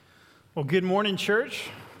Well, good morning, church.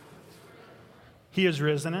 He is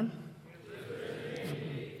risen.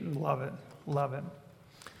 Love it. Love it.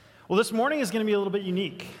 Well, this morning is going to be a little bit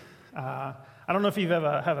unique. I don't know if you have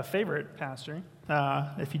a favorite pastor.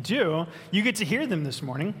 If you do, you get to hear them this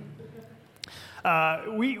morning.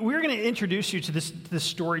 We're going to introduce you to this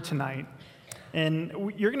story tonight.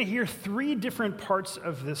 And you're going to hear three different parts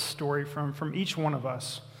of this story from each one of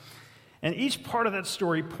us. And each part of that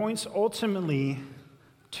story points ultimately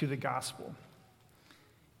to the gospel.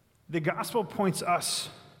 The gospel points us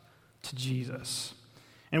to Jesus.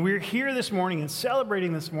 And we're here this morning and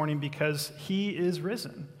celebrating this morning because he is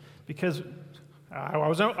risen. Because I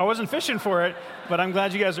wasn't fishing for it, but I'm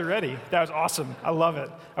glad you guys are ready. That was awesome. I love it.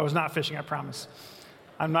 I was not fishing, I promise.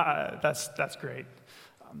 I'm not. That's great.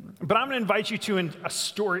 But I'm going to invite you to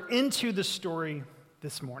into the story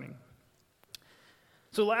this morning.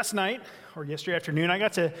 So last night, or yesterday afternoon, I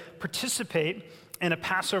got to participate in a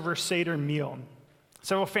Passover Seder meal.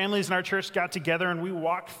 Several families in our church got together and we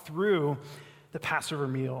walked through the Passover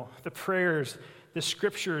meal, the prayers, the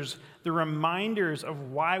scriptures, the reminders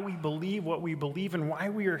of why we believe what we believe and why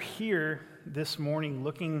we are here this morning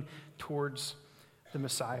looking towards the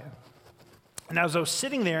Messiah. And as I was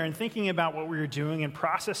sitting there and thinking about what we were doing and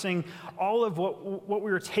processing all of what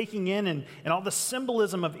we were taking in and all the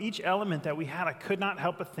symbolism of each element that we had, I could not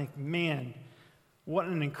help but think, man, what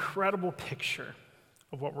an incredible picture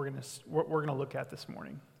of what we're going to look at this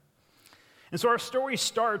morning. And so our story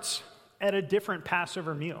starts at a different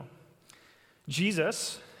Passover meal.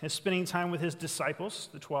 Jesus is spending time with his disciples,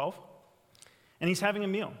 the 12, and he's having a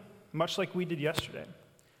meal, much like we did yesterday.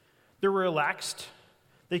 They're relaxed.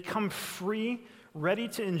 They come free, ready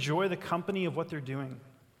to enjoy the company of what they're doing.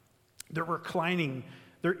 They're reclining,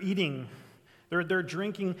 they're eating, they're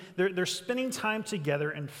drinking, they're spending time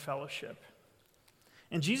together in fellowship.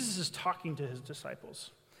 And Jesus is talking to his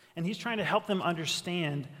disciples, and he's trying to help them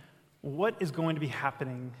understand what is going to be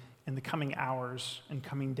happening in the coming hours and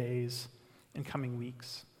coming days and coming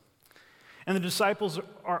weeks. And the disciples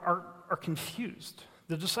are confused.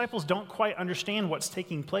 The disciples don't quite understand what's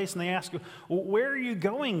taking place, and they ask, well, where are you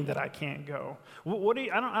going that I can't go? I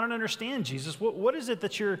don't understand, Jesus. What is it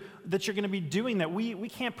that you're going to be doing that we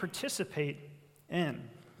can't participate in?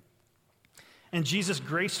 And Jesus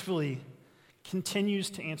gracefully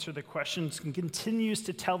continues to answer the questions, and continues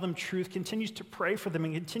to tell them truth, continues to pray for them,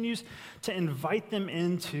 and continues to invite them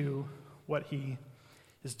into what he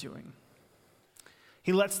is doing.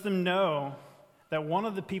 He lets them know that one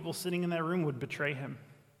of the people sitting in that room would betray him.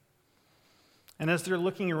 And as they're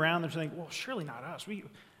looking around, they're thinking, well, surely not us.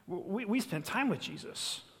 We spent time with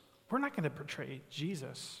Jesus. We're not going to betray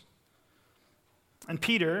Jesus. And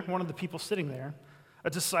Peter, one of the people sitting there, a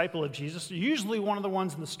disciple of Jesus, usually one of the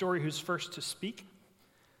ones in the story who's first to speak,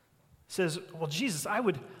 says, well, Jesus, I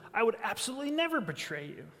would absolutely never betray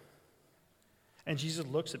you. And Jesus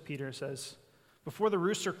looks at Peter and says, before the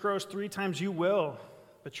rooster crows 3 times, you will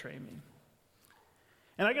betray me.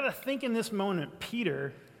 And I got to think in this moment,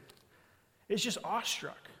 Peter is just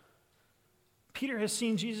awestruck. Peter has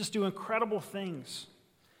seen Jesus do incredible things.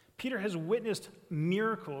 Peter has witnessed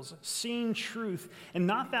miracles, seen truth, and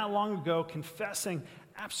not that long ago confessing,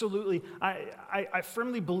 absolutely, I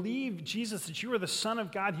firmly believe, Jesus, that you are the Son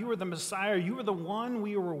of God, you are the Messiah, you are the one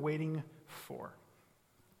we were waiting for.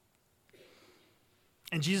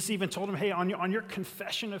 And Jesus even told him, hey, on your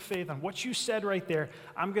confession of faith, on what you said right there,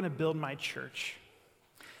 I'm going to build my church.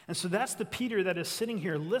 And so that's the Peter that is sitting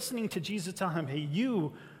here listening to Jesus tell him, hey,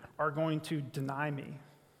 you are going to deny me.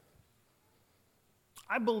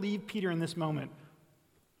 I believe Peter in this moment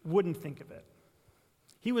wouldn't think of it.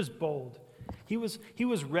 He was bold. He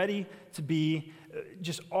was ready to be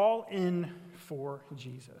just all in for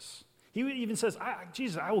Jesus. He even says,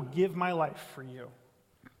 Jesus, I will give my life for you.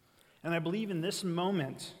 And I believe in this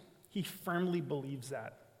moment, he firmly believes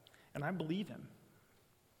that. And I believe him.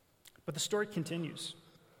 But the story continues.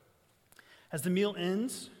 As the meal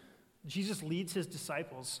ends, Jesus leads his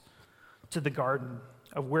disciples to the garden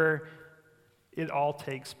of where it all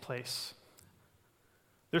takes place.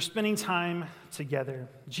 They're spending time together.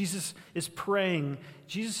 Jesus is praying.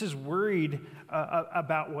 Jesus is worried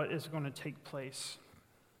about what is going to take place.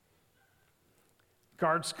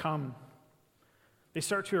 Guards come. They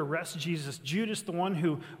start to arrest Jesus. Judas, the one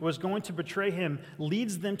who was going to betray him,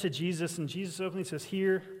 leads them to Jesus, and Jesus openly says,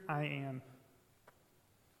 here I am.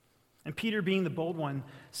 And Peter, being the bold one,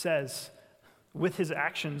 says, with his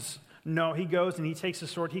actions, no, he goes and he takes his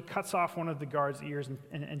sword, he cuts off one of the guard's ears,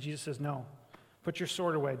 and Jesus says, no, put your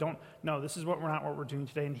sword away. This is not what we're doing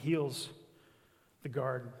today, and heals the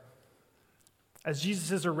guard. As Jesus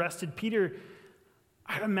is arrested, Peter,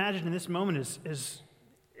 I imagine in this moment is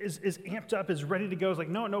is amped up, is ready to go, is like,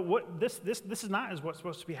 no, this is not what's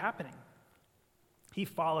supposed to be happening. He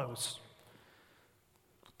follows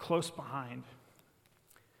close behind.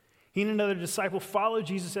 He and another disciple follow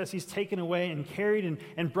Jesus as he's taken away and carried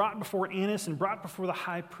and brought before Annas and brought before the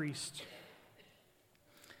high priest.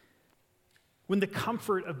 When the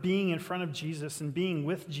comfort of being in front of Jesus and being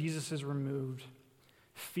with Jesus is removed,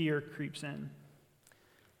 fear creeps in.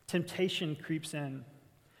 Temptation creeps in.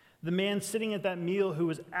 The man sitting at that meal who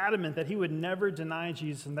was adamant that he would never deny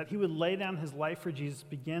Jesus and that he would lay down his life for Jesus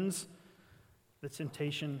begins the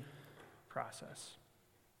temptation process.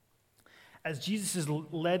 As Jesus is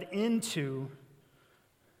led into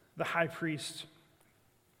the high priest,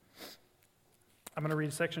 I'm going to read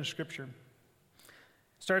a section of scripture.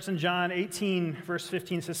 It starts in John 18, verse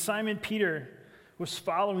 15. It says, Simon Peter was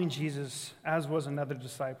following Jesus, as was another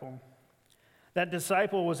disciple. That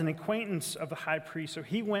disciple was an acquaintance of the high priest, so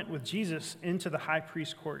he went with Jesus into the high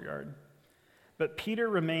priest's courtyard. But Peter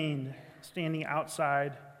remained standing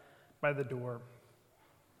outside by the door.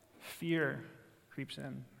 Fear creeps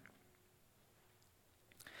in.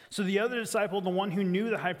 So the other disciple, the one who knew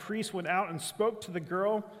the high priest, went out and spoke to the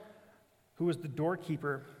girl who was the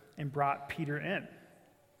doorkeeper and brought Peter in.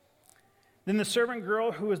 Then the servant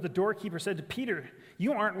girl who was the doorkeeper said to Peter,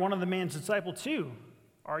 "You aren't one of the man's disciple too,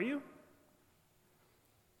 are you?"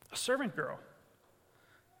 A servant girl.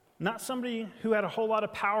 Not somebody who had a whole lot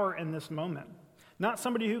of power in this moment. Not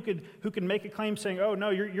somebody who could make a claim saying, "Oh no,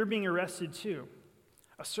 you're being arrested too."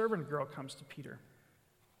 A servant girl comes to Peter.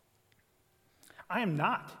 "I am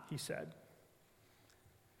not," he said.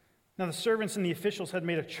 Now the servants and the officials had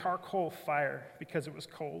made a charcoal fire because it was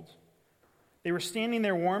cold. They were standing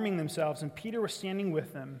there warming themselves, and Peter was standing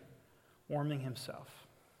with them, warming himself.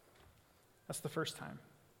 That's the first time.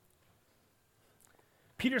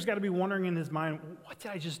 Peter's got to be wondering in his mind, what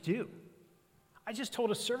did I just do? I just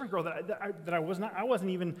told a servant girl that I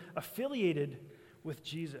wasn't even affiliated with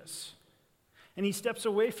Jesus. And he steps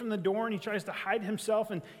away from the door and he tries to hide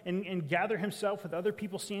himself and gather himself with other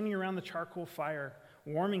people standing around the charcoal fire,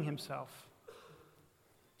 warming himself.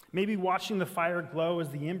 Maybe watching the fire glow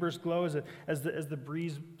as the embers glow as the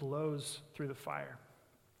breeze blows through the fire.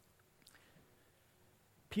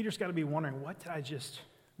 Peter's got to be wondering, what did I just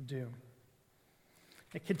do?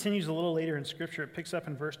 It continues a little later in Scripture. It picks up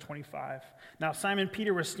in verse 25. Now Simon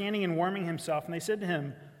Peter was standing and warming himself, and they said to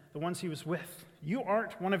him, the ones he was with, "You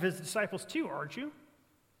aren't one of his disciples too, aren't you?"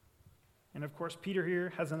 And of course, Peter here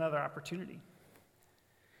has another opportunity.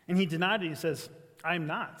 And he denied it. He says, "I am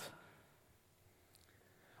not."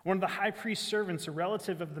 One of the high priest's servants, a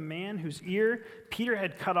relative of the man whose ear Peter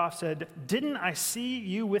had cut off, said, "Didn't I see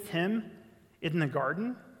you with him in the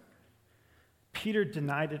garden?" Peter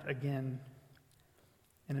denied it again,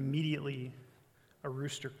 and immediately a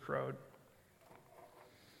rooster crowed.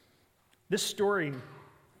 This story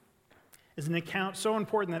is an account so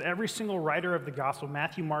important that every single writer of the gospel,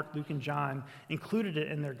 Matthew, Mark, Luke, and John, included it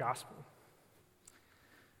in their gospel.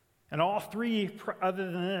 And all three, other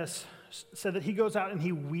than this, said that he goes out and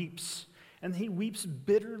he weeps. And he weeps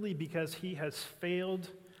bitterly because he has failed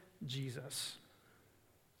Jesus.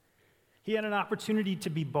 He had an opportunity to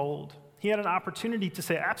be bold. He had an opportunity to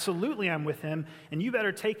say, "Absolutely, I'm with him, and you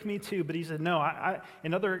better take me too." But he said, "No."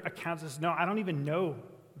 In other accounts, he says, "No, I don't even know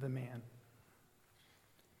the man."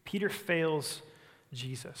 Peter fails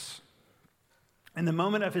Jesus. In the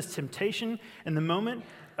moment of his temptation, in the moment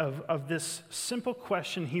of this simple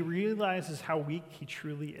question, he realizes how weak he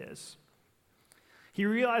truly is. He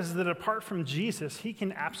realizes that apart from Jesus, he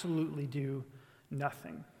can absolutely do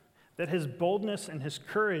nothing. That his boldness and his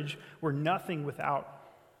courage were nothing without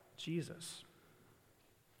Jesus.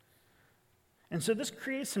 And so this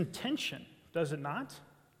creates some tension, does it not?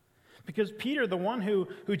 Because Peter, the one who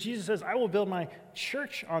Jesus says, "I will build my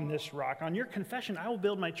church on this rock. On your confession, I will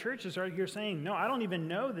build my church," is right here saying, "No, I don't even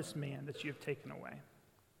know this man that you have taken away."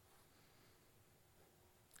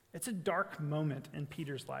 It's a dark moment in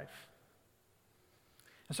Peter's life.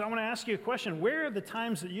 And so I want to ask you a question. Where are the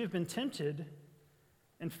times that you've been tempted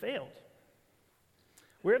and failed?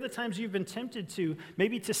 Where are the times you've been tempted to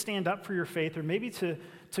maybe to stand up for your faith, or maybe to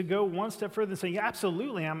go one step further and say, "Yeah,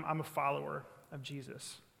 absolutely, I'm a follower of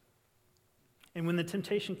Jesus"? And when the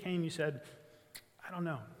temptation came, you said, "I don't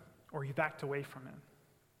know," or you backed away from it.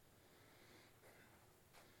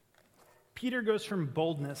 Peter goes from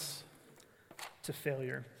boldness to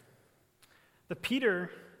failure. The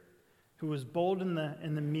Peter who was bold in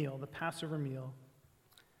the meal, the Passover meal,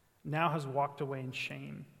 now has walked away in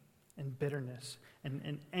shame and bitterness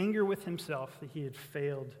and anger with himself that he had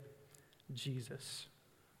failed Jesus.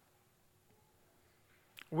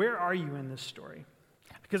 Where are you in this story?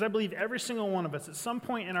 Because I believe every single one of us at some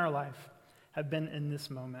point in our life have been in this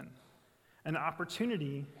moment. An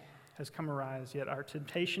opportunity has come arise, yet our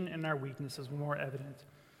temptation and our weakness is more evident,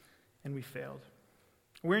 and we failed.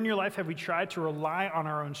 Where in your life have we tried to rely on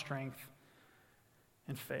our own strength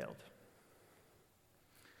and failed?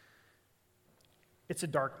 It's a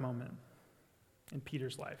dark moment in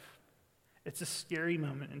Peter's life. It's a scary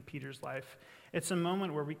moment in Peter's life. It's a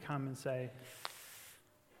moment where we come and say,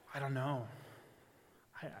 I don't know.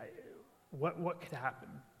 What could happen?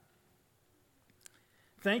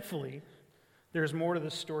 Thankfully, there's more to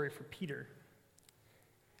the story for Peter,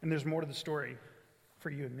 and there's more to the story for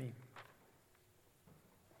you and me.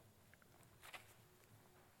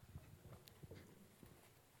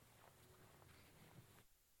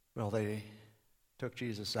 Well, they took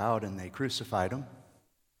Jesus out and they crucified him.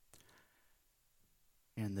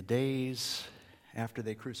 And the days after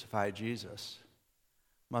they crucified Jesus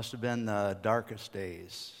must have been the darkest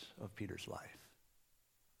days of Peter's life.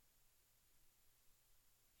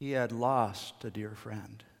 He had lost a dear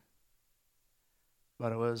friend.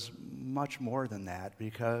 But it was much more than that,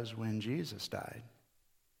 because when Jesus died,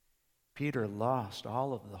 Peter lost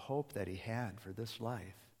all of the hope that he had for this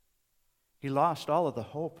life. He lost all of the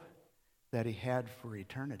hope that he had for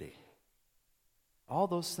eternity. All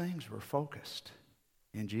those things were focused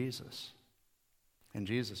in Jesus. And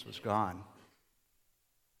Jesus was gone.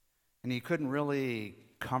 And he couldn't really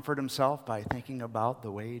comfort himself by thinking about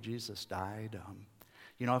the way Jesus died.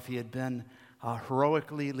 If he had been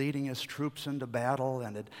heroically leading his troops into battle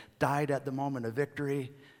and had died at the moment of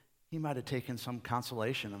victory, he might have taken some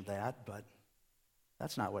consolation of that, but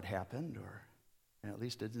that's not what happened, or at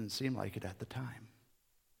least it didn't seem like it at the time.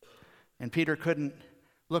 And Peter couldn't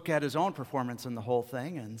look at his own performance in the whole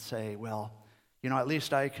thing and say, well, at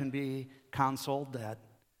least I can be consoled that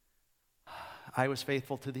I was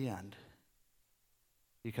faithful to the end,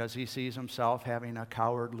 because he sees himself having a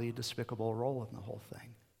cowardly, despicable role in the whole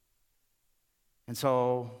thing. And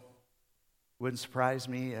so it wouldn't surprise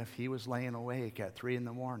me if he was laying awake at 3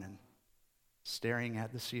 a.m, staring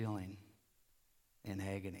at the ceiling in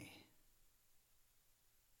agony.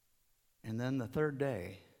 And then the third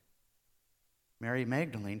day, Mary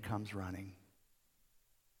Magdalene comes running.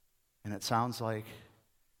 And it sounds like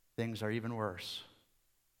things are even worse.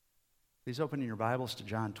 Please open your Bibles to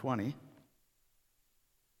John 20.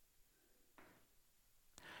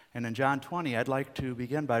 And in John 20, I'd like to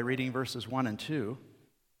begin by reading verses 1 and 2.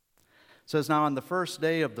 It says, "Now on the first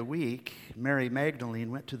day of the week, Mary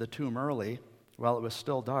Magdalene went to the tomb early, while it was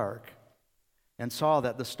still dark, and saw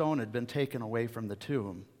that the stone had been taken away from the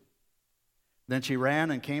tomb. Then she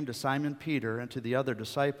ran and came to Simon Peter and to the other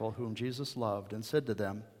disciple whom Jesus loved, and said to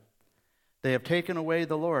them, 'They have taken away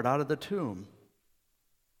the Lord out of the tomb,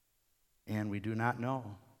 and we do not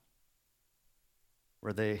know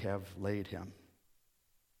where they have laid him.'"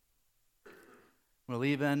 Well,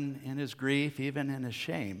 even in his grief, even in his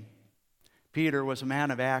shame, Peter was a man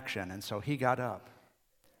of action, and so he got up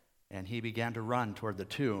and he began to run toward the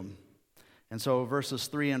tomb. And so verses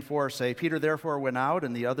 3 and 4 say, "Peter therefore went out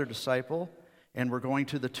and the other disciple and were going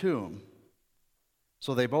to the tomb.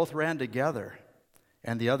 So they both ran together,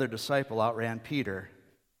 and the other disciple outran Peter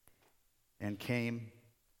and came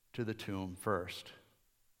to the tomb first."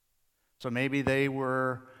 So maybe they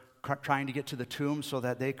were trying to get to the tomb so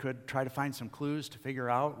that they could try to find some clues to figure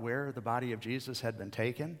out where the body of Jesus had been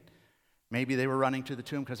taken. Maybe they were running to the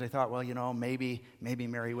tomb because they thought, well, maybe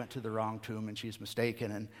Mary went to the wrong tomb and she's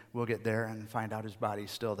mistaken, and we'll get there and find out his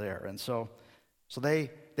body's still there. And so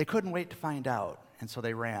they couldn't wait to find out, and so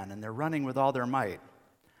they ran, and they're running with all their might.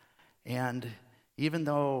 And even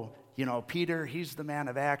though, Peter, he's the man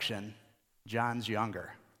of action, John's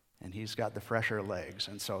younger, and he's got the fresher legs,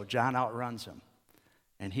 and so John outruns him.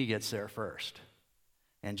 And he gets there first.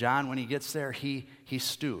 And John, when he gets there, he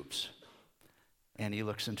stoops and he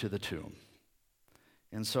looks into the tomb.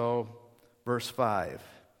 And so, verse 5,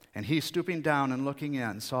 "And he, stooping down and looking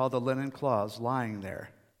in, saw the linen cloths lying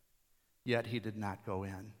there, yet he did not go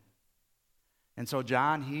in." And so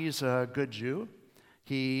John, he's a good Jew.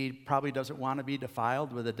 He probably doesn't want to be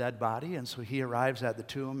defiled with a dead body, and so he arrives at the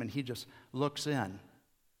tomb and he just looks in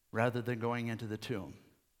rather than going into the tomb.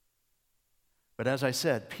 But as I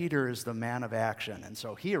said, Peter is the man of action, and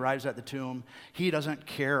so he arrives at the tomb. He doesn't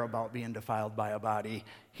care about being defiled by a body.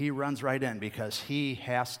 He runs right in because he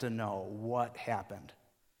has to know what happened.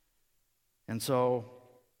 And so,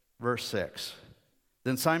 verse 6,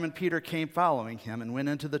 "Then Simon Peter came following him and went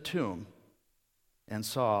into the tomb and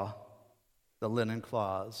saw the linen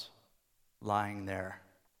cloths lying there."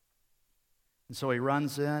 And so he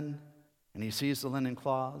runs in and he sees the linen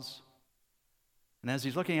cloths. And as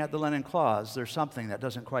he's looking at the linen cloths, there's something that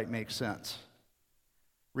doesn't quite make sense.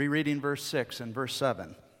 Rereading verse 6 and verse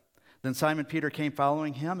 7. Then Simon Peter came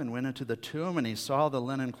following him and went into the tomb, and he saw the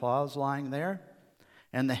linen cloths lying there,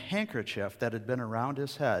 and the handkerchief that had been around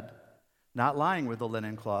his head, not lying with the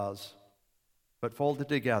linen cloths, but folded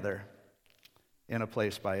together in a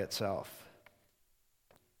place by itself.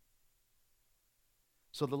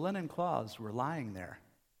 So the linen cloths were lying there,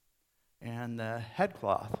 and the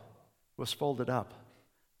headcloth was folded up,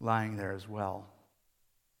 lying there as well.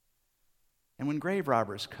 And when grave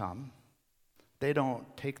robbers come, they don't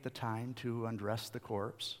take the time to undress the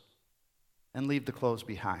corpse and leave the clothes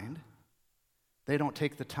behind. They don't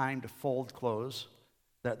take the time to fold clothes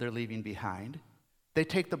that they're leaving behind. They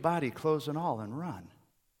take the body, clothes and all, and run.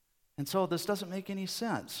 And so this doesn't make any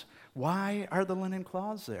sense. Why are the linen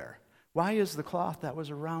cloths there? Why is the cloth that was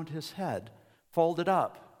around his head folded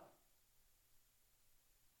up?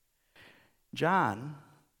 John,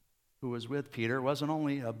 who was with Peter, wasn't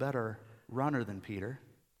only a better runner than Peter,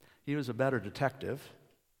 he was a better detective.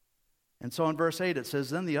 And so in verse 8 it says,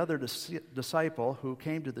 Then the other disciple who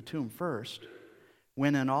came to the tomb first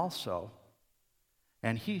went in also,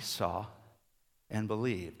 and he saw and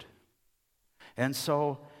believed. And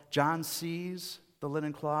so John sees the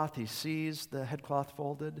linen cloth, he sees the headcloth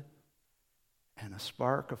folded, and a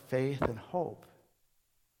spark of faith and hope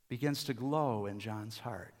begins to glow in John's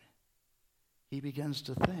heart. He begins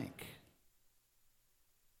to think,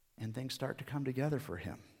 and things start to come together for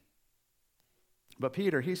him. But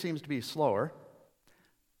Peter, he seems to be slower.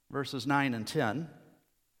 Verses 9 and 10.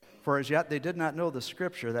 For as yet they did not know the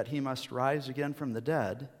scripture that he must rise again from the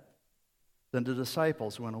dead. Then the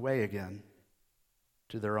disciples went away again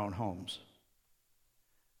to their own homes.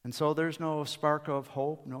 And so there's no spark of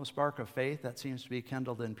hope, no spark of faith that seems to be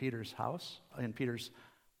kindled in Peter's house, in Peter's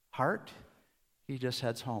heart. He just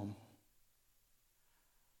heads home.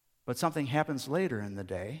 But something happens later in the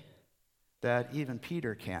day that even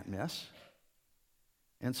Peter can't miss.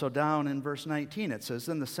 And so down in verse 19 it says,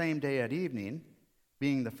 Then the same day at evening,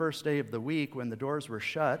 being the first day of the week when the doors were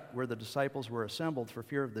shut, where the disciples were assembled for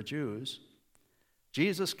fear of the Jews,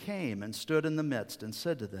 Jesus came and stood in the midst and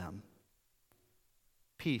said to them,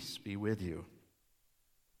 Peace be with you.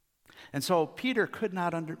 And so Peter could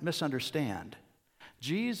not misunderstand.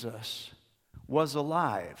 Jesus was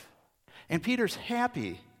alive. And Peter's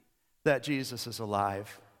happy that Jesus is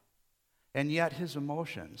alive. And yet his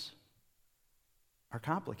emotions are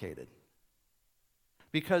complicated.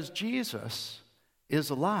 Because Jesus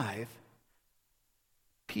is alive,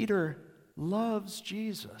 Peter loves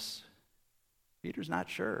Jesus. Peter's not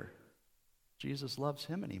sure Jesus loves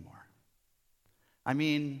him anymore. I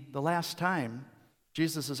mean, the last time,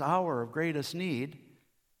 Jesus' hour of greatest need,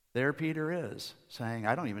 there Peter is, saying,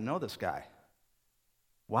 I don't even know this guy.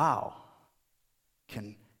 Wow.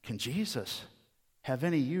 Can Jesus have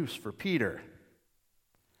any use for Peter?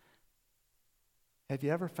 Have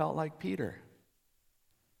you ever felt like Peter?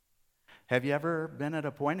 Have you ever been at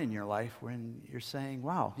a point in your life when you're saying,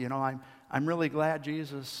 wow, I'm really glad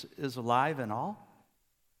Jesus is alive and all,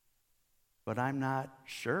 but I'm not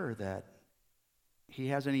sure that he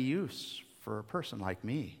has any use for a person like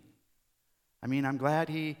me. I mean, I'm glad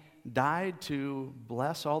he died to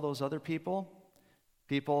bless all those other people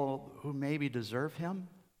who maybe deserve him,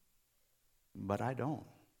 but I don't.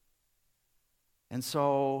 And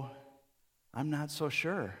so I'm not so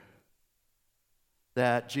sure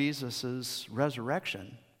that Jesus'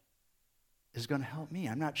 resurrection is going to help me.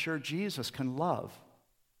 I'm not sure Jesus can love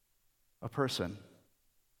a person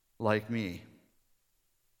like me.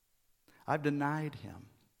 I've denied him.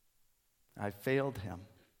 I've failed him.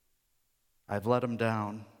 I've let him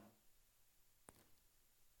down.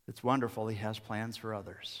 It's wonderful he has plans for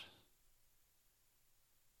others.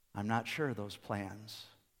 I'm not sure those plans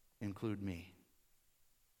include me.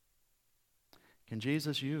 Can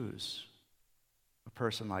Jesus use a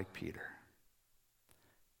person like Peter?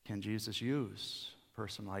 Can Jesus use a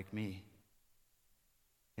person like me?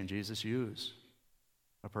 Can Jesus use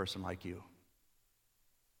a person like you?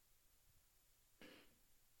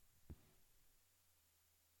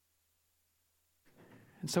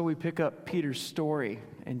 And so we pick up Peter's story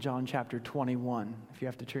in John chapter 21. If you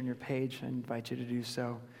have to turn your page, I invite you to do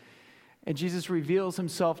so. And Jesus reveals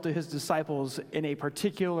himself to his disciples in a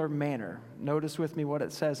particular manner. Notice with me what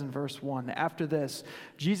it says in verse 1. After this,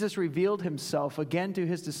 Jesus revealed himself again to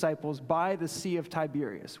his disciples by the Sea of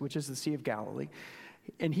Tiberias, which is the Sea of Galilee.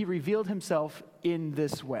 And he revealed himself in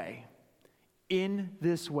this way. In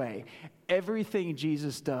this way. Everything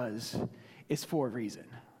Jesus does is for a reason.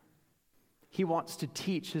 He wants to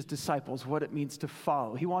teach his disciples what it means to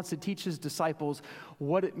follow. He wants to teach his disciples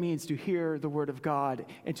what it means to hear the word of God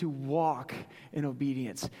and to walk in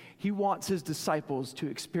obedience. He wants his disciples to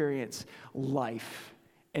experience life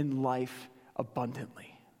and life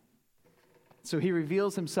abundantly. So he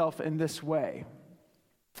reveals himself in this way.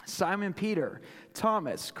 Simon Peter,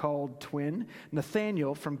 Thomas, called twin,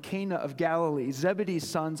 Nathanael from Cana of Galilee, Zebedee's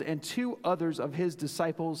sons, and 2 others of his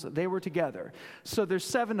disciples, they were together. So there's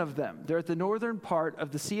 7 of them. They're at the northern part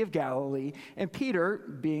of the Sea of Galilee, and Peter,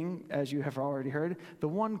 being, as you have already heard, the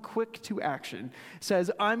one quick to action, says,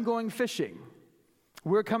 "I'm going fishing."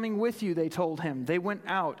 "We're coming with you," they told him. They went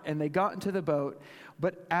out and they got into the boat,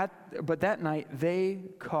 but that night they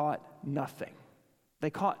caught nothing. They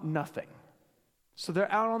caught nothing. So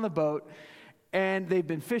they're out on the boat, and they've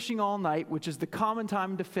been fishing all night, which is the common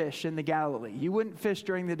time to fish in the Galilee. You wouldn't fish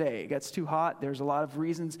during the day. It gets too hot. There's a lot of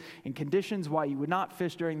reasons and conditions why you would not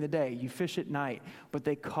fish during the day. You fish at night, but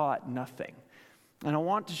they caught nothing. And I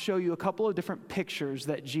want to show you a couple of different pictures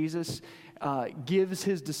that Jesus gives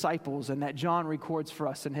his disciples and that John records for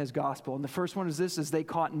us in his gospel. And the first one is this, is they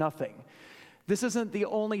caught nothing. This isn't the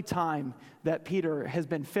only time that Peter has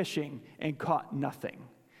been fishing and caught nothing.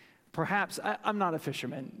 Perhaps, I'm not a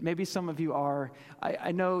fisherman. Maybe some of you are.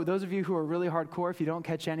 I know those of you who are really hardcore, if you don't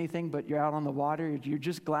catch anything but you're out on the water, you're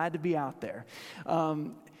just glad to be out there.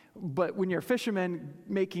 But when you're a fisherman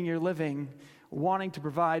making your living, wanting to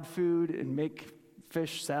provide food and make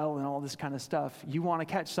fish sell and all this kind of stuff, you want to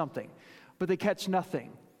catch something. But they catch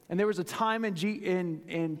nothing. And there was a time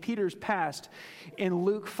in Peter's past, in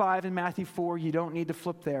Luke 5 and Matthew 4, you don't need to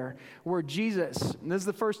flip there, where Jesus, and this is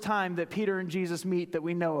the first time that Peter and Jesus meet that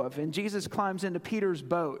we know of, and Jesus climbs into Peter's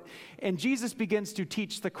boat, and Jesus begins to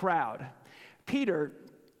teach the crowd. Peter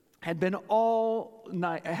had been up all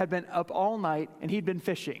night, and he'd been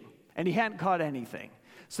fishing, and he hadn't caught anything.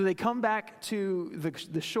 So they come back to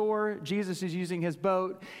the shore. Jesus is using his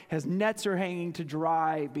boat. His nets are hanging to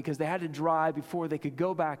dry because they had to dry before they could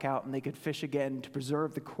go back out and they could fish again to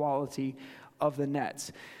preserve the quality of the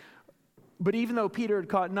nets. But even though Peter had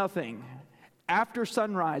caught nothing, after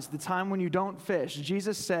sunrise, the time when you don't fish,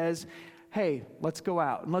 Jesus says, "Hey, let's go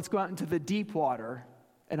out. And let's go out into the deep water,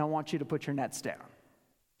 and I want you to put your nets down."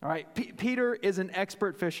 All right, Peter is an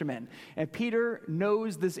expert fisherman, and Peter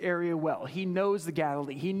knows this area well. He knows the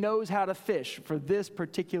Galilee. He knows how to fish for this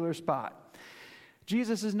particular spot.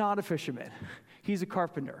 Jesus is not a fisherman. He's a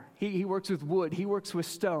carpenter. He works with wood. He works with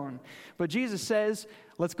stone. But Jesus says,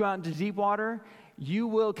 let's go out into deep water. You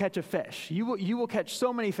will catch a fish. You will catch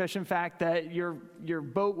so many fish, in fact, that your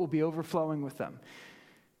boat will be overflowing with them.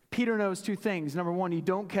 Peter knows 2 things. Number 1, you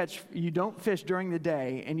don't fish during the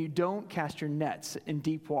day, and you don't cast your nets in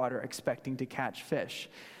deep water expecting to catch fish.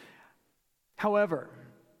 However,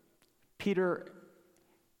 Peter,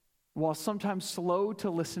 while sometimes slow to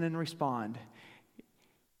listen and respond,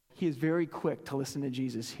 he is very quick to listen to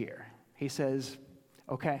Jesus here. He says,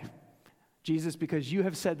 "Okay, Jesus, because you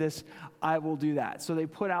have said this, I will do that." So they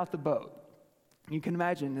put out the boat. You can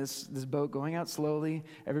imagine this boat going out slowly.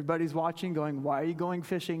 Everybody's watching, going, "Why are you going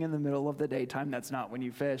fishing in the middle of the daytime? That's not when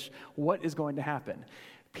you fish. What is going to happen?"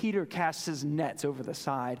 Peter casts his nets over the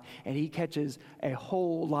side, and he catches a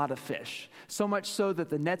whole lot of fish. So much so that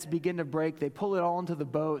the nets begin to break. They pull it all into the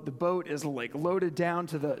boat. The boat is like loaded down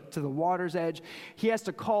to the water's edge. He has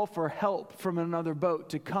to call for help from another boat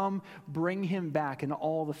to come bring him back and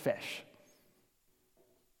all the fish.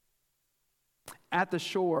 At the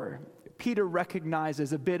shore, Peter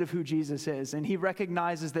recognizes a bit of who Jesus is, and he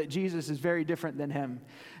recognizes that Jesus is very different than him.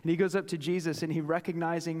 And he goes up to Jesus, and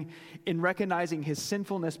recognizing his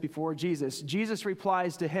sinfulness before Jesus, Jesus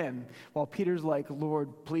replies to him, while Peter's like,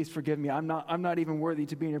 "Lord, please forgive me. I'm not even worthy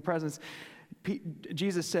to be in your presence."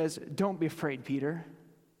 Jesus says, "Don't be afraid, Peter.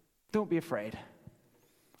 Don't be afraid.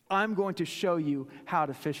 I'm going to show you how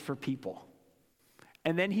to fish for people."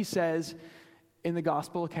 And then he says, in the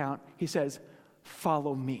gospel account, he says,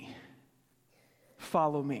 "Follow me.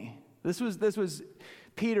 Follow me." This was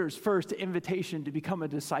Peter's first invitation to become a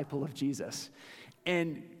disciple of Jesus.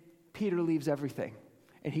 And Peter leaves everything,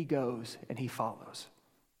 and he goes and he follows.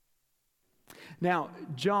 Now,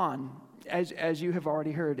 John, as you have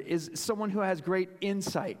already heard, is someone who has great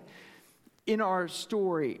insight. In our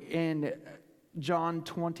story in John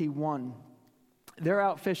 21, they're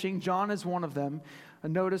out fishing. John is one of them.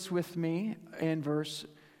 Notice with me in verse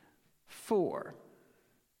 4.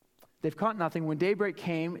 They've caught nothing. When daybreak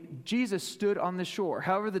came, Jesus stood on the shore.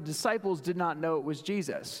 However, the disciples did not know it was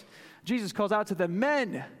Jesus. Jesus calls out to them,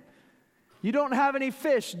 "Men, you don't have any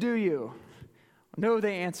fish, do you?" "No,"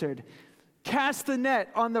 they answered. "Cast the net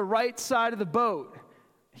on the right side of the boat,"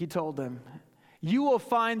 he told them. "You will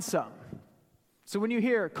find some." So when you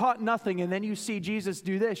hear caught nothing and then you see Jesus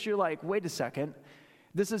do this, you're like, wait a second,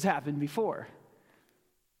 this has happened before.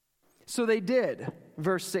 So they did,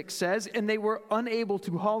 verse 6 says, and they were unable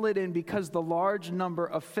to haul it in because the large number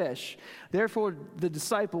of fish. Therefore the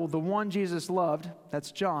disciple, the one Jesus loved,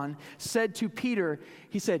 that's John, said to Peter,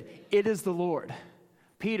 he said, it is the Lord.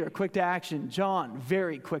 Peter, quick to action. John,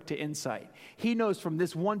 very quick to insight. He knows from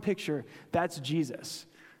this one picture, that's Jesus.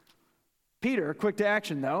 Peter, quick to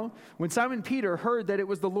action though. When Simon Peter heard that it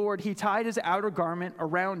was the Lord, he tied his outer garment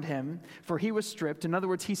around him, for he was stripped. In other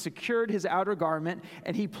words, he secured his outer garment,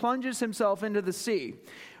 and he plunges himself into the sea.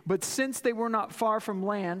 But since they were not far from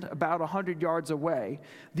land, about 100 yards away,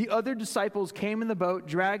 the other disciples came in the boat,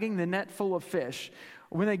 dragging the net full of fish.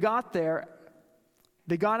 When they got there,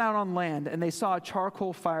 they got out on land, and they saw a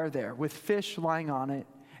charcoal fire there, with fish lying on it,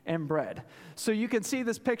 and bread. So you can see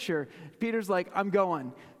this picture. Peter's like, I'm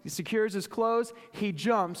going. He secures his clothes, he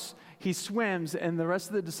jumps, he swims, and the rest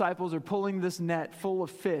of the disciples are pulling this net full of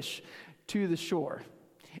fish to the shore.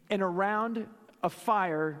 And around a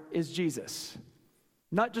fire is Jesus.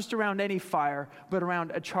 Not just around any fire, but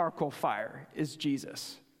around a charcoal fire is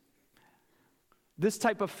Jesus. This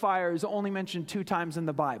type of fire is only mentioned 2 times in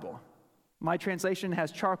the Bible. My translation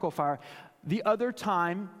has charcoal fire. The other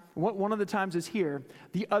time, one of the times is here.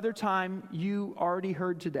 The other time you already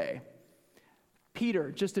heard today.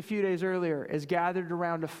 Peter, just a few days earlier, is gathered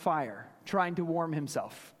around a fire, trying to warm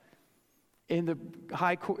himself in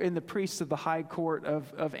the priests of the high court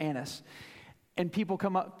of Annas. And people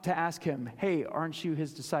come up to ask him, hey, aren't you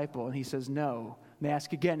his disciple? And he says, no. And they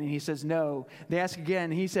ask again, and he says, no. They ask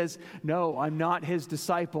again, and he says, no, I'm not his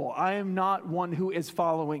disciple. I am not one who is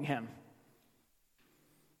following him.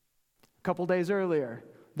 A couple days earlier,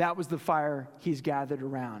 that was the fire he's gathered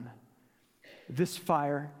around. This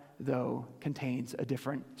fire, though, contains a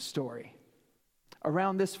different story.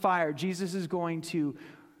 Around this fire, Jesus is going to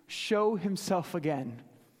show himself again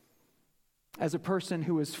as a person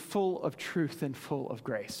who is full of truth and full of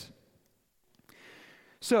grace.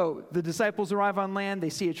 So the disciples arrive on land.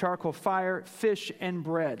 They see a charcoal fire, fish, and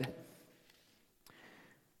bread.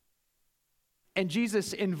 And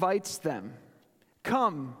Jesus invites them,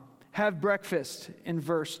 come, have breakfast, in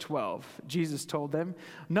verse 12. Jesus told them.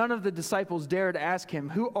 None of the disciples dared ask him,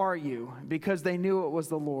 who are you? Because they knew it was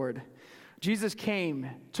the Lord. Jesus came,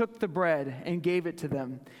 took the bread, and gave it to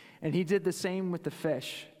them. And he did the same with the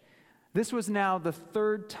fish. This was now the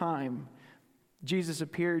 3rd time Jesus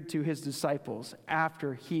appeared to his disciples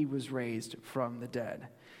after he was raised from the dead.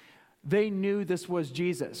 They knew this was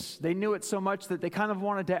Jesus. They knew it so much that they kind of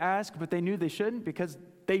wanted to ask, but they knew they shouldn't because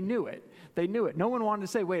they knew it. They knew it. No one wanted to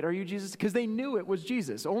say, wait, are you Jesus? Because they knew it was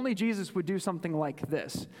Jesus. Only Jesus would do something like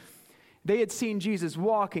this. They had seen Jesus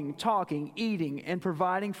walking, talking, eating, and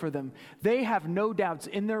providing for them. They have no doubts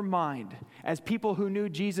in their mind, as people who knew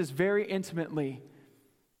Jesus very intimately,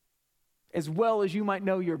 as well as you might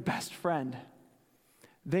know your best friend.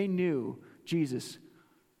 They knew Jesus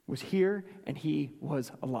was here and he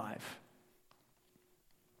was alive.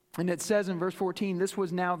 And it says in verse 14, this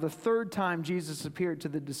was now the 3rd time Jesus appeared to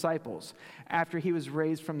the disciples after he was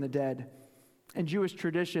raised from the dead. In Jewish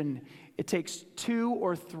tradition, it takes 2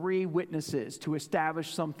 or 3 witnesses to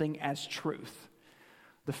establish something as truth.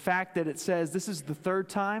 The fact that it says this is the 3rd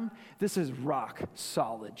time, this is rock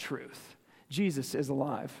solid truth. Jesus is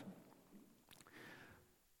alive.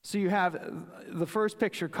 So you have the first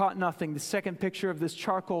picture, caught nothing. The second picture of this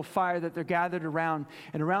charcoal fire that they're gathered around.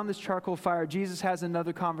 And around this charcoal fire, Jesus has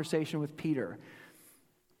another conversation with Peter.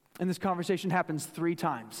 And this conversation happens 3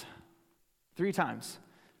 times. 3 times.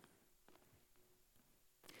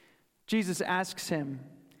 Jesus asks him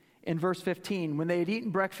in verse 15, when they had eaten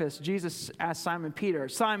breakfast, Jesus asked Simon Peter,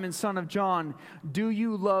 Simon, son of John, do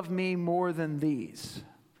you love me more than these?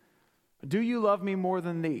 Do you love me more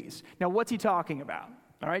than these? Now, what's he talking about?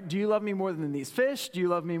 All right, do you love me more than these fish? Do you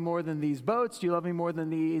love me more than these boats? Do you love me more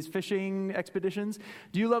than these fishing expeditions?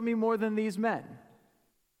 Do you love me more than these men?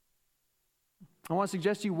 I want to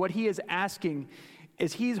suggest to you what he is asking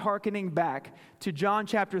is he's hearkening back to John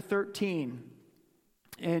chapter 13.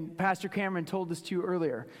 And Pastor Cameron told this to you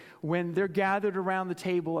earlier. When they're gathered around the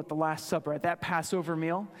table at the Last Supper, at that Passover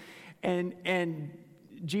meal, and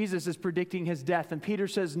Jesus is predicting his death. And Peter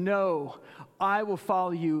says, no, I will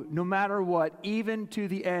follow you no matter what, even to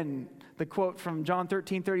the end. The quote from John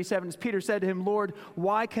 13:37 is Peter said to him, Lord,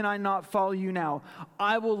 why can I not follow you now?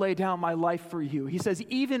 I will lay down my life for you. He says,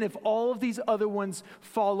 even if all of these other ones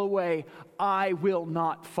fall away, I will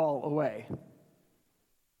not fall away.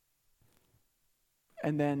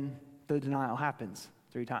 And then the denial happens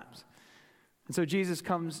 3 times. And so Jesus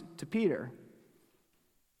comes to Peter.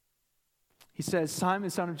 He says, Simon,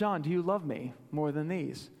 son of John, do you love me more than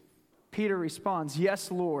these? Peter responds,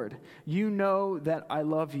 yes, Lord, you know that I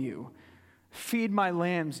love you. Feed my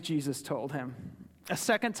lambs, Jesus told him. A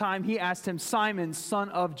second time he asked him, Simon, son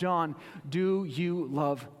of John, do you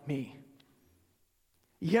love me?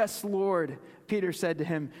 Yes, Lord, Peter said to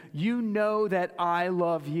him, you know that I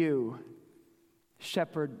love you.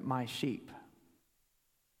 Shepherd my sheep.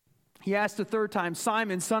 He asked a third time,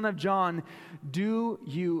 Simon, son of John, do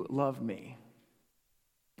you love me?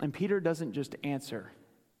 And Peter doesn't just answer.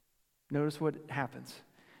 Notice what happens.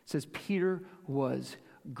 It says, Peter was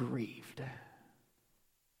grieved.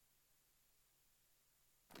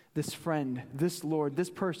 This friend, this Lord, this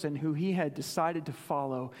person who he had decided to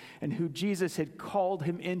follow and who Jesus had called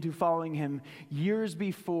him into following him years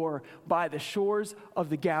before by the shores of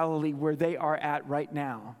the Galilee where they are at right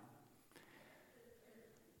now.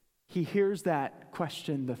 He hears that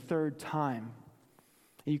question the third time.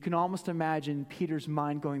 And you can almost imagine Peter's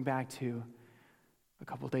mind going back to a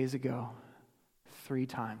couple days ago, 3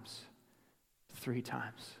 times, 3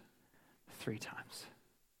 times, 3 times.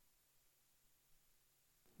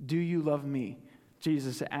 Do you love me?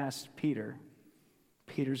 Jesus asked Peter.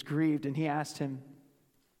 Peter's grieved, and he asked him,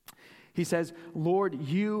 he says, Lord,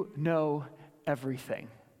 you know everything.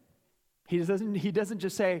 He doesn't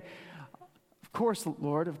just say, of course,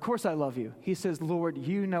 Lord, of course I love you. He says, Lord,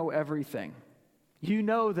 you know everything. You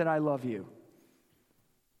know that I love you.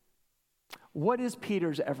 What is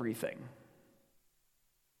Peter's everything?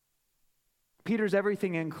 Peter's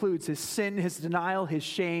everything includes his sin, his denial, his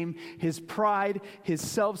shame, his pride, his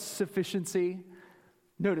self-sufficiency.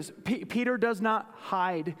 Notice, Peter does not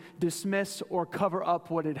hide, dismiss, or cover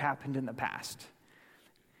up what had happened in the past.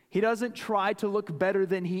 He doesn't try to look better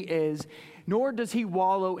than he is, nor does he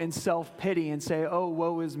wallow in self-pity and say, oh,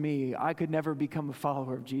 woe is me, I could never become a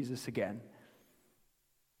follower of Jesus again.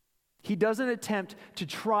 He doesn't attempt to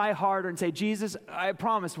try harder and say, Jesus, I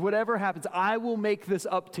promise, whatever happens, I will make this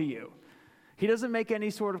up to you. He doesn't make any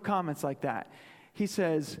sort of comments like that. He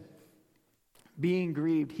says, being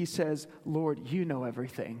grieved, he says, Lord, you know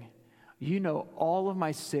everything. You know all of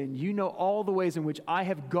my sin. You know all the ways in which I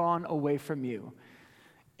have gone away from you.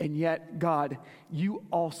 And yet, God, you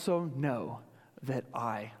also know that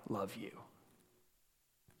I love you.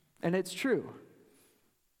 And it's true.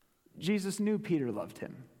 Jesus knew Peter loved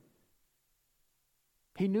him.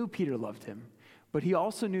 He knew Peter loved him, but he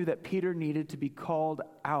also knew that Peter needed to be called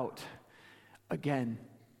out again.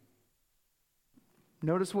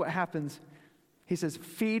 Notice what happens. He says,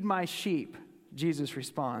 feed my sheep, Jesus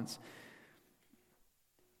responds.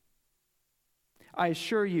 I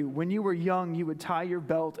assure you, when you were young, you would tie your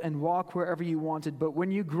belt and walk wherever you wanted, but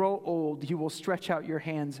when you grow old, you will stretch out your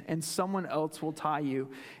hands, and someone else will tie you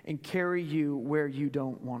and carry you where you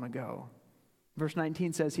don't want to go. Verse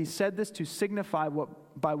 19 says, he said this to signify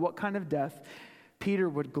by what kind of death Peter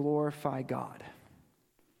would glorify God.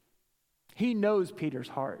 He knows Peter's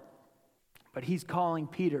heart, but he's calling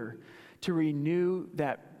Peter to renew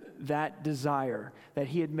that desire that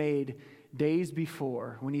he had made days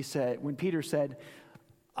before when Peter said,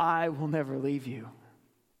 I will never leave you.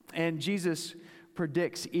 And Jesus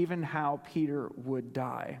predicts even how Peter would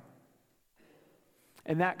die.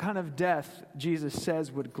 And that kind of death, Jesus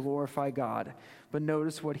says, would glorify God. But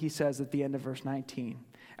notice what he says at the end of verse 19.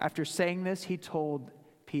 After saying this, he told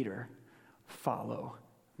Peter, follow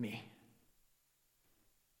me.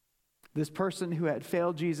 This person who had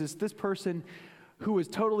failed Jesus, this person who was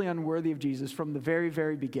totally unworthy of Jesus from the very,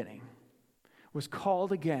 very beginning, was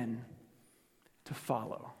called again to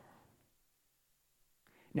follow.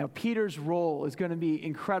 Now, Peter's role is going to be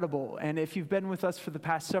incredible, and if you've been with us for the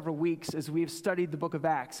past several weeks as we've studied the book of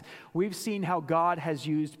Acts, we've seen how God has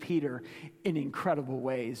used Peter in incredible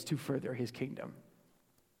ways to further his kingdom.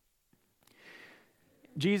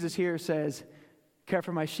 Jesus here says, care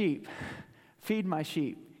for my sheep, feed my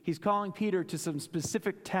sheep. He's calling Peter to some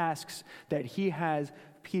specific tasks that he has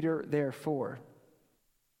Peter there for.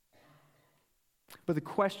 But the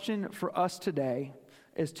question for us today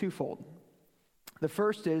is twofold. The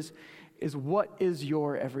first is what is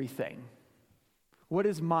your everything? What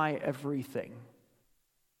is my everything?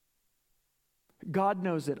 God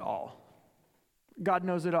knows it all. God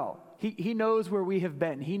knows it all. He knows where we have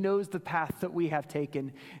been. He knows the path that we have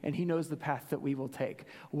taken, and he knows the path that we will take.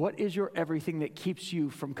 What is your everything that keeps you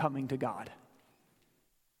from coming to God?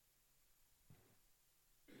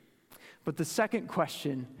 But the second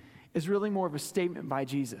question is really more of a statement by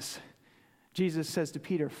Jesus. Jesus says to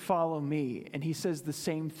Peter, follow me, and he says the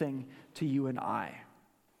same thing to you and I.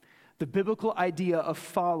 The biblical idea of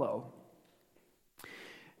follow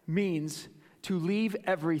means to leave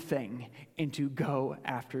everything and to go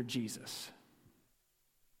after Jesus.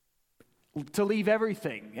 to leave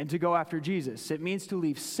everything and to go after Jesus. It means to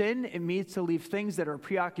leave sin. It means to leave things that are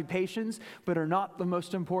preoccupations but are not the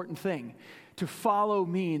most important thing. To follow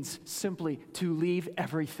means simply to leave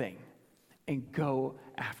everything and go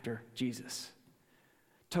after Jesus.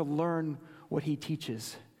 To learn what he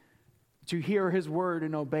teaches. To hear his word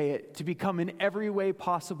and obey it. To become in every way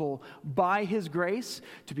possible by his grace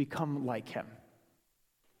to become like him.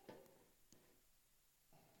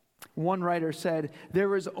 One writer said,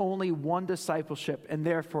 there is only one discipleship and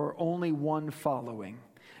therefore only one following,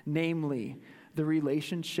 namely the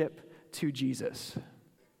relationship to Jesus.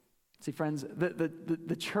 See, friends,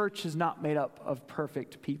 the church is not made up of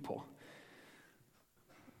perfect people.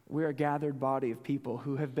 We're a gathered body of people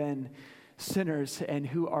who have been sinners and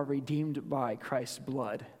who are redeemed by Christ's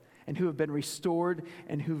blood and who have been restored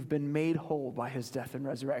and who've been made whole by his death and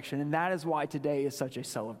resurrection. And that is why today is such a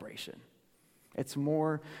celebration. It's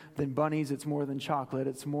more than bunnies. It's more than chocolate.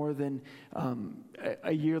 It's more than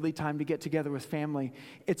a yearly time to get together with family.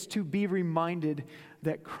 It's to be reminded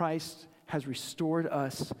that Christ has restored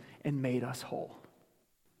us and made us whole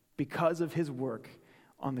because of his work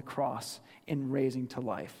on the cross and raising to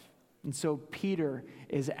life. And so Peter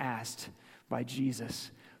is asked by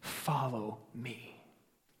Jesus, follow me.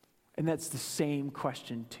 And that's the same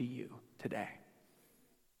question to you today.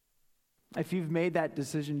 If you've made that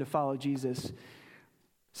decision to follow Jesus,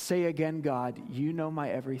 say again, God, you know my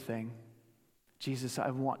everything. Jesus,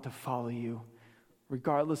 I want to follow you,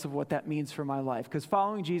 regardless of what that means for my life. Because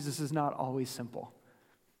following Jesus is not always simple.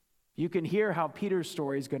 You can hear how Peter's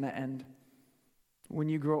story is going to end. When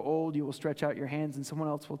you grow old, you will stretch out your hands and someone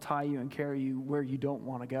else will tie you and carry you where you don't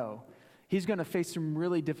want to go. He's going to face some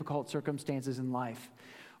really difficult circumstances in life,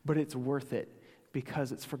 but it's worth it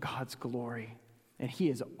because it's for God's glory. And he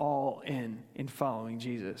is all in following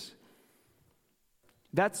Jesus.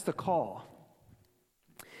 That's the call.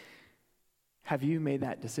 Have you made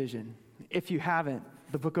that decision? If you haven't,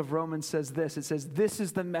 the book of Romans says this. It says, this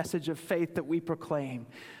is the message of faith that we proclaim,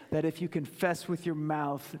 that if you confess with your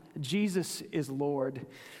mouth Jesus is Lord,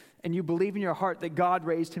 and you believe in your heart that God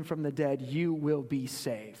raised him from the dead, you will be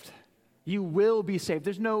saved. You will be saved.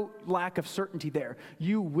 There's no lack of certainty there.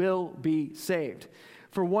 You will be saved.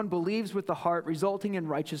 For one believes with the heart, resulting in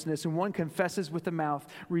righteousness, and one confesses with the mouth,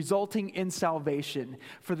 resulting in salvation.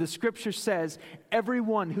 For the scripture says,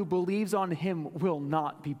 everyone who believes on him will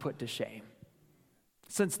not be put to shame.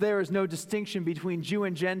 Since there is no distinction between Jew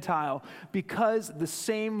and Gentile, because the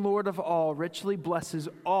same Lord of all richly blesses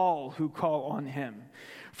all who call on him.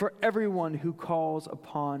 For everyone who calls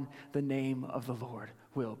upon the name of the Lord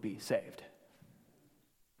will be saved.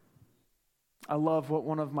 I love what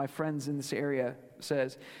one of my friends in this area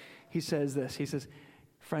says. He says this. He says,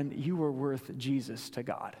 friend, you were worth Jesus to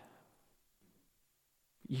God.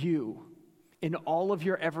 You, in all of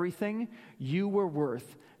your everything, you were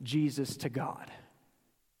worth Jesus to God.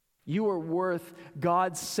 You are worth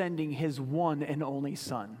God sending his one and only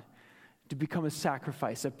Son to become a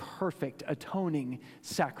sacrifice, a perfect, atoning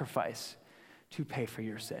sacrifice to pay for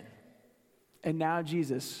your sin. And now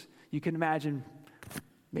Jesus, you can imagine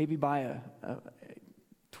maybe by a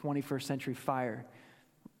 21st century fire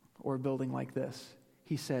or a building like this.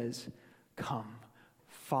 He says, come,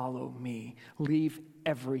 follow me. Leave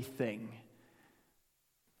everything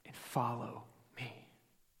and follow me.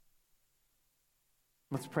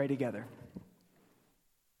 Let's pray together.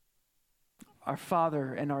 Our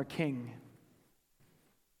Father and our King,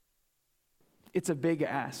 it's a big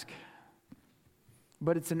ask,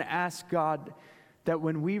 but it's an ask, God, that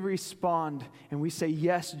when we respond and we say,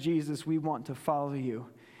 yes, Jesus, we want to follow you,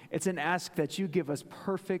 it's an ask that you give us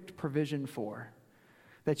perfect provision for,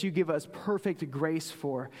 that you give us perfect grace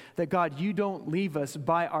for, that God, you don't leave us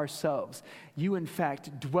by ourselves. You, in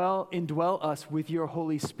fact, indwell us with your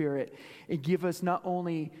Holy Spirit and give us not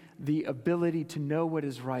only the ability to know what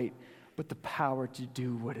is right, but the power to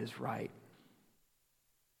do what is right.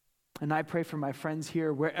 And I pray for my friends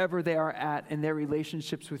here, wherever they are at in their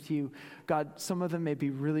relationships with you. God, some of them may be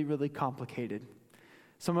really, really complicated.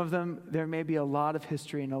 Some of them, there may be a lot of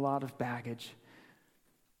history and a lot of baggage.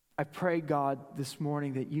 I pray, God, this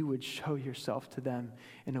morning that you would show yourself to them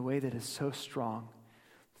in a way that is so strong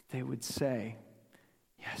that they would say,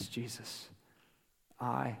 yes, Jesus,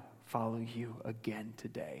 I follow you again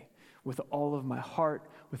today with all of my heart,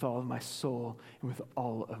 with all of my soul, and with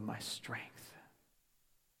all of my strength.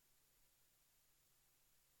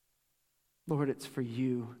 Lord, it's for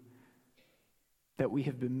you that we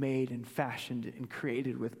have been made and fashioned and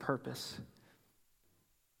created with purpose.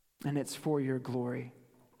 And it's for your glory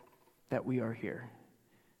that we are here.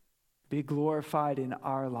 Be glorified in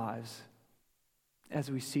our lives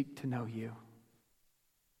as we seek to know you.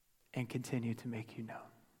 and continue to make you known.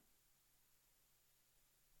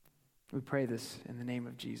 We pray this in the name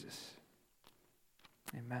of Jesus.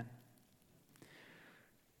 Amen.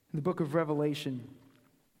 In the book of Revelation,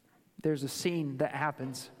 there's a scene that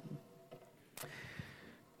happens.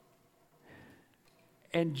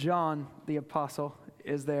 And John, the apostle,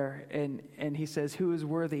 is there, and he says, who is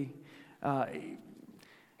worthy?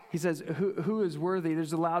 He says, who is worthy?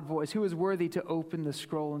 There's a loud voice. Who is worthy to open the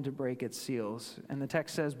scroll and to break its seals? And the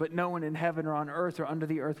text says, but no one in heaven or on earth or under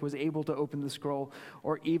the earth was able to open the scroll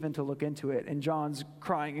or even to look into it. And John's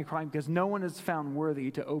crying and crying because no one is found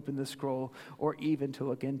worthy to open the scroll or even to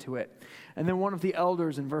look into it. And then one of the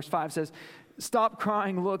elders in verse 5 says, stop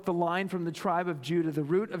crying. Look, the Lion from the tribe of Judah, the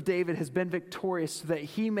Root of David, has been victorious so that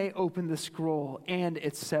he may open the scroll and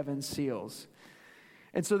its 7 seals.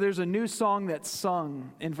 And so there's a new song that's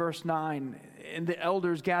sung in verse 9, and the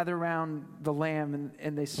elders gather around the Lamb,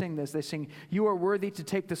 and they sing this. They sing, you are worthy to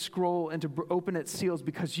take the scroll and to open its seals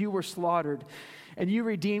because you were slaughtered, and you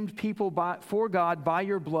redeemed people for God by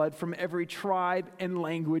your blood from every tribe and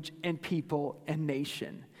language and people and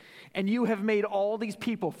nation. And you have made all these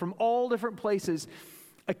people from all different places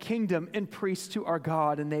a kingdom and priests to our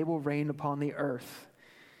God, and they will reign upon the earth.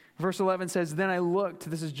 Verse 11 says, then I looked,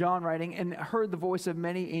 this is John writing, and heard the voice of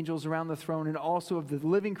many angels around the throne and also of the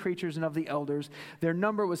living creatures and of the elders. Their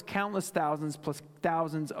number was countless thousands plus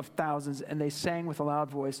thousands of thousands, and they sang with a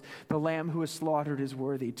loud voice, the Lamb who was slaughtered is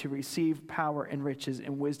worthy to receive power and riches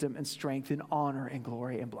and wisdom and strength and honor and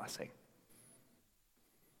glory and blessing.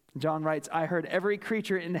 John writes, I heard every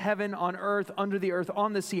creature in heaven, on earth, under the earth,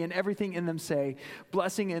 on the sea, and everything in them say,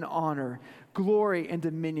 blessing and honor, glory and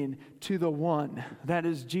dominion to the one, that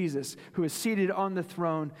is Jesus, who is seated on the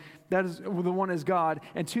throne, that is the one is God,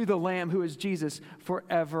 and to the Lamb who is Jesus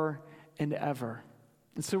forever and ever.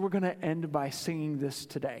 And so we're going to end by singing this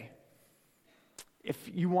today. If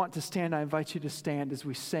you want to stand, I invite you to stand as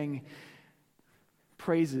we sing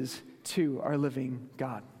praises to our living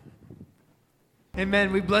God.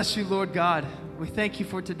 Amen. We bless you, Lord God. We thank you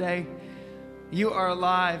for today. You are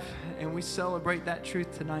alive, and we celebrate that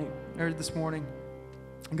truth tonight, or this morning.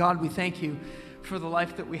 God, we thank you for the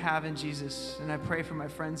life that we have in Jesus. And I pray for my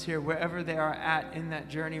friends here, wherever they are at in that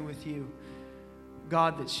journey with you,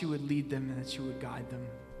 God, that you would lead them and that you would guide them.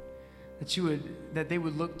 That they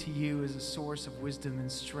would look to you as a source of wisdom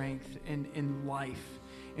and strength in life,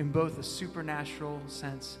 in both a supernatural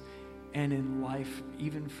sense and in life,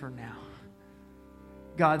 even for now.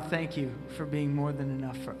 God, thank you for being more than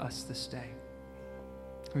enough for us this day.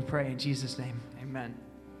 We pray in Jesus' name, amen.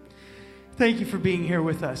 Thank you for being here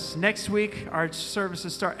with us. Next week, our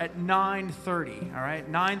services start at 9:30, all right?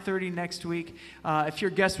 9:30 next week. If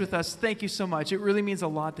you're a guest with us, thank you so much. It really means a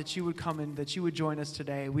lot that you would come and that you would join us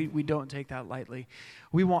today. We don't take that lightly.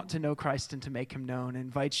 We want to know Christ and to make him known. I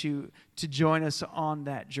invite you to join us on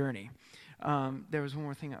that journey. There was one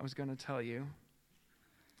more thing I was going to tell you,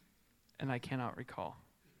 and I cannot recall.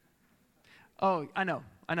 Oh, I know.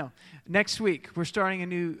 Next week, we're starting a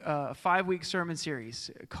new 5-week sermon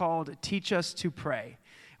series called Teach Us to Pray.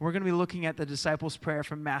 We're going to be looking at the disciples' prayer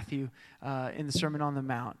from Matthew in the Sermon on the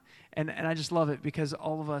Mount. And I just love it because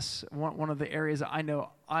all of us, one of the areas that I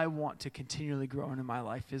know I want to continually grow in my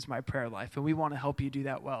life is my prayer life. And we want to help you do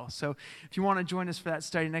that well. So if you want to join us for that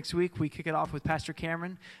study next week, we kick it off with Pastor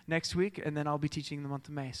Cameron next week, and then I'll be teaching the month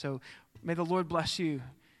of May. So may the Lord bless you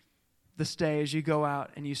this day as you go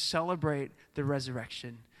out and you celebrate the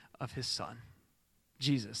resurrection of his Son,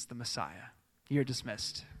 Jesus, the Messiah. You're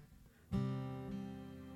dismissed.